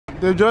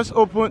They just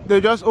opened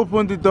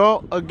the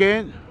door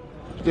again.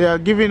 They are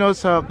giving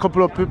us a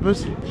couple of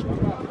papers.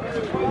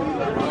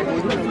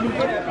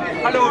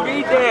 Hello,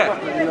 read there.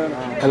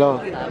 Hello.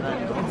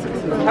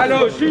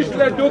 Hello, juste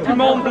le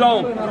document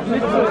blanc.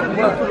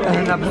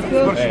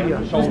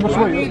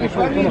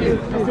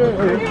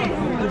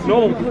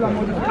 Non.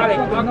 Allez,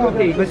 à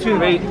côté. Monsieur,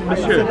 oui,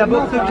 monsieur. C'est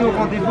d'abord ceux qui ont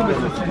rendez-vous,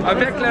 monsieur.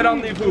 Avec le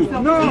rendez-vous.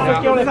 Non, ceux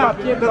qui ont les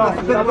papiers blancs.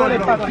 D'abord les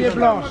papiers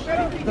blancs.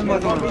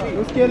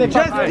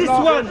 Just this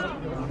one.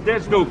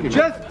 This document.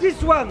 Just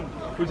this one.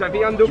 Vous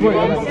avez un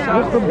document?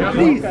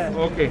 Please.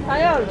 Ok.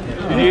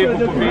 Et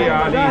vous pouvez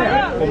aller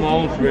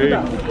comment je vais.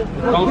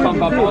 Quand ça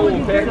va pas,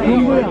 on fait.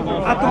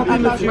 Attendez,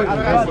 monsieur.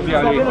 Vous pouvez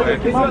aller.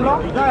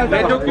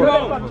 Les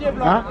documents.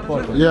 Huh?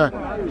 Yeah.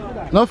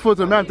 Not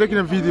photo, man. I'm taking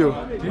a video.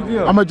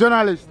 I'm a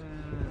journalist.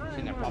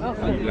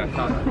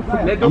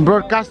 I'm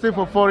broadcasting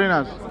for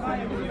foreigners.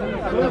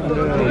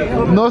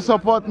 No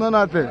support, no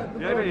nothing.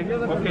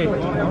 Okay.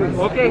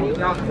 Okay.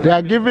 They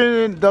are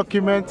giving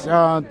documents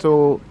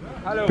to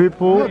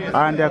people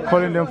and they are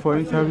calling them for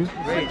interview.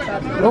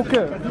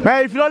 Okay.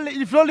 Man, if you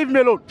don't leave me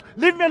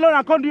alone,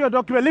 I can't do your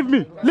document.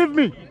 Leave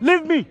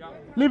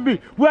me.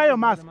 Wear your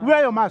mask.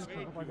 Wear your mask.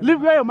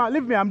 Leave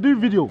me. I'm doing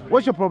video.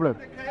 What's your problem?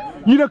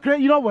 You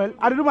know well.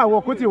 I do my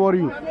work. What do you worry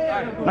you?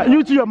 Like,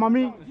 you to your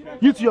mommy.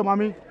 You to your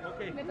mommy.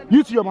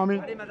 Donne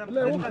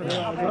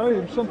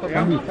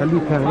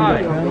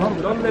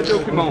les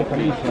documents,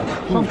 please.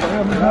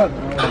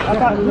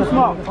 Attends,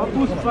 doucement. On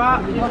pousse pas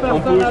une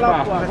personne à la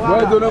fois.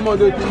 Ouais, donnez mon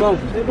document.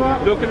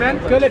 Document?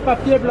 Que les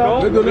papiers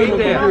blancs. Donnez mon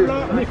papier.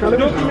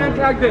 Document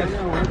like this.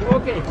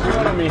 Okay.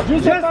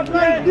 Just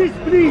like this,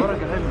 please.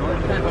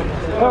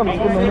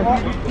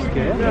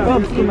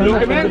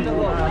 Document?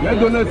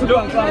 Donnez tout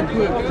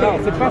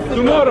C'est pas ce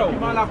Tomorrow.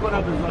 document-là qu'on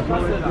a besoin.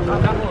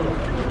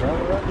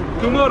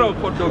 Tomorrow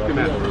for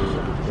document.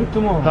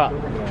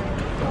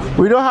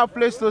 We don't have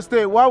place to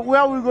stay. Where are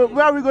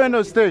we going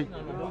to stay?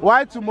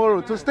 Why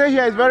tomorrow? To stay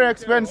here is very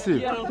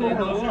expensive.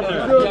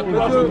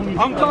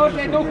 Encore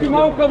des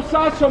documents comme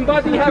ça.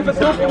 Somebody have a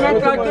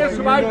document like this.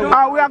 Why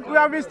don't? We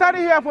have been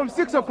standing here from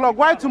 6 o'clock.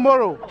 Why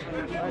tomorrow?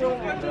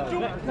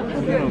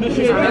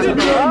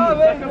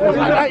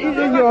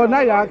 Now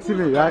you're asking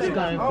me, right?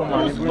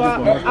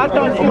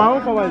 My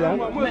own power, yeah?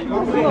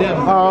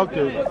 Oh,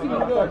 okay.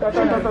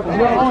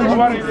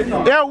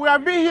 Yeah, we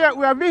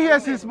have been here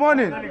since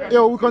morning.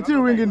 Yeah, we'll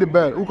continue ringing the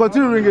bell. We'll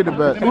continue ringing the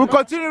bell. We'll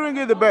continue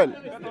ringing the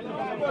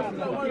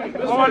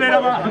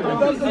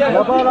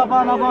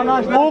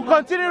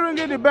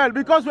bell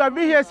because we have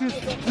been here since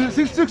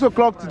 6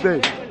 o'clock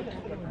today.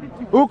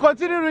 We'll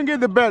continue ringing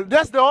the bell.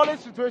 That's the only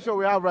situation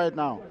we have right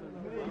now.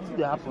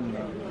 We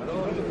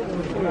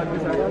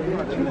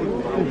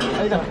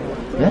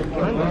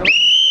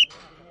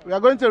are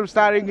going to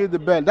start ringing the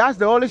bell. That's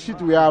the only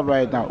shit we have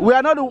right now. We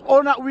are not the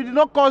owner. We did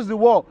not cause the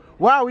war.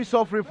 Why are we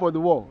suffering for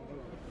the war?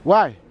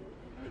 Why?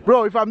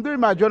 Bro, if I'm doing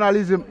my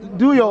journalism,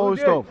 do your own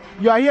stuff.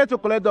 You are here to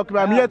collect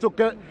documents. I'm here to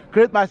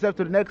create myself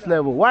to the next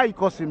level. Why are you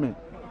cursing me?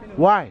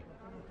 Why?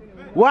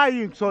 Why are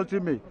you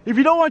insulting me? If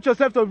you don't want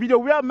yourself to video,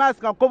 wear a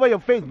mask and cover your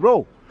face,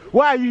 bro.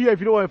 Why are you here if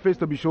you don't want your face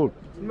to be shown?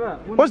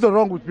 What's the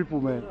wrong with people,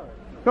 man?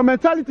 Your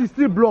mentality is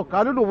still blocked.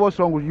 I don't know what's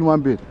wrong with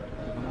human beings.